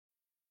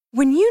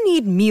When you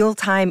need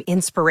mealtime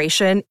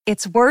inspiration,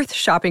 it's worth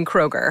shopping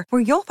Kroger,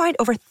 where you'll find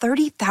over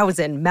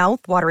 30,000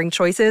 mouth-watering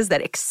choices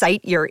that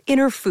excite your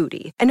inner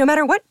foodie. And no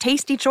matter what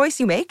tasty choice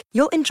you make,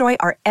 you'll enjoy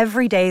our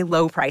everyday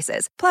low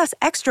prices, plus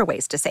extra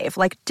ways to save,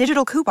 like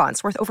digital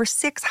coupons worth over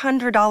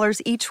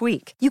 $600 each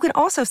week. You can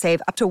also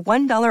save up to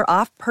 $1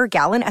 off per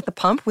gallon at the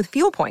pump with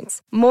fuel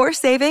points. More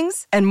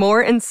savings and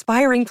more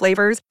inspiring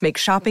flavors make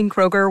shopping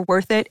Kroger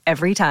worth it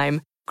every time.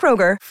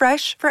 Kroger,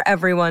 fresh for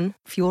everyone.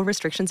 Fuel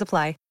restrictions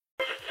apply.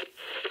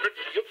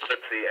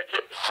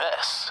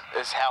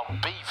 This is how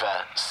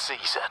Beaver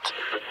sees it.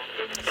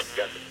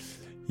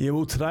 Yeah,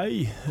 well,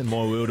 today in my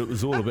world it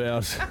was all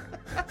about...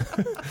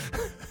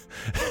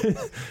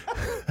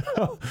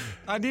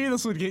 I knew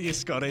this would get you,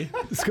 Scotty.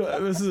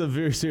 Scott, this is a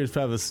very serious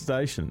part of the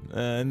station,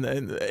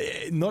 and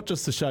not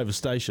just the Shaver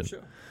station. Sure.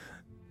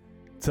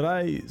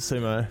 Today,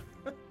 Simo,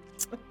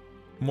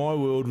 my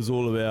world was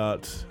all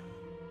about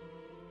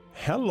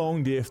how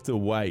long do you have to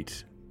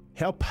wait?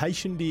 How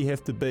patient do you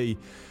have to be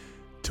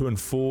to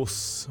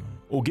enforce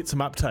or get some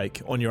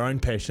uptake on your own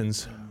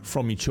passions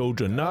from your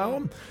children?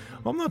 No,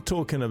 I'm not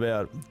talking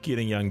about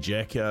getting young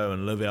Jacko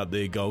and Liv out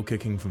there goal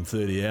kicking from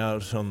 30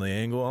 out on the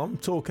angle. I'm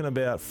talking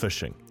about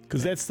fishing,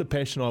 because that's the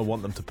passion I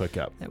want them to pick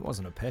up. That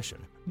wasn't a passion.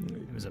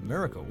 It was a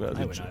miracle. Well,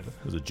 They it went over.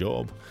 was a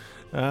job.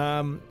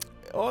 I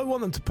want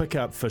them to pick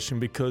up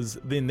fishing, because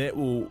then that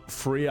will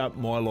free up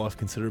my life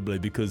considerably,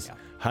 because,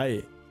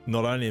 hey,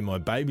 not only am I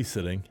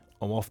babysitting,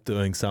 I'm off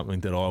doing something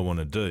that I want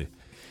to do.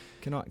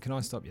 Can I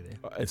stop you there?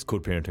 It's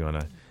called parenting, I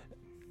know.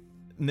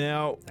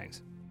 Now,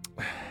 Thanks.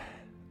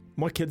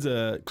 my kids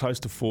are close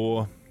to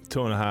 4,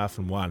 2.5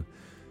 and 1.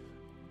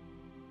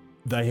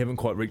 They haven't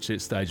quite reached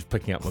that stage of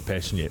picking up my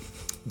passion yet.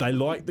 They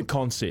like the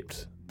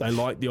concept. They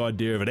like the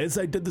idea of it. As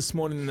they did this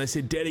morning, and they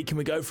said, Daddy, can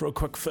we go for a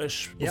quick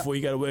fish before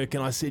you go to work?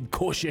 And I said, of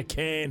course you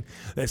can.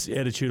 That's the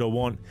attitude I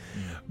want.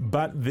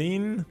 But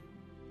then,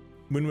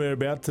 when we're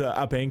about to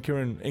up anchor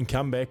and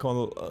come back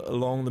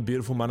along the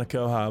beautiful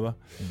Manukau Harbour,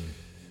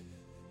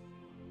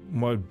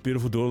 my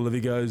beautiful daughter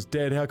Livy goes,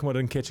 Dad, how come I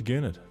didn't catch a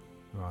gurnard?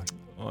 Right.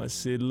 I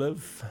said,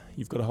 Liv,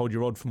 you've got to hold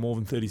your rod for more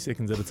than 30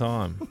 seconds at a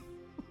time.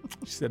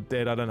 She said,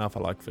 Dad, I don't know if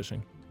I like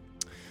fishing.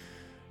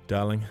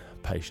 Darling,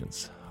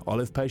 patience. I'll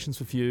have patience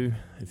with you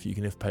if you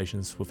can have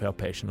patience with our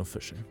passion of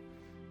fishing.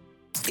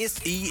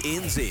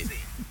 SENZ.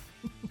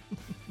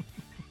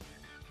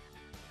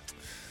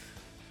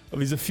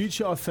 There's a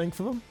future, I think,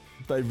 for them.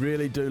 They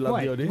really do love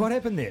the idea. What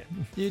happened there?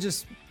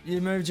 You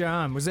moved your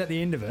arm. Was that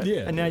the end of it?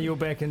 Yeah. And now you're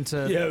back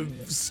into... Yeah,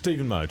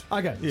 Stephen mode.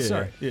 Okay, Yeah,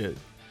 sorry. Yeah.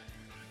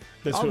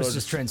 That's I what was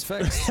just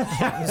transfixed.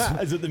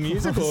 Is it the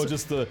music or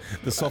just the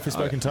softly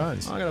spoken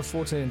tones? I got a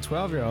 14 and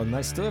 12-year-old and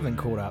they still haven't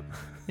caught up.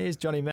 Here's Johnny Mac.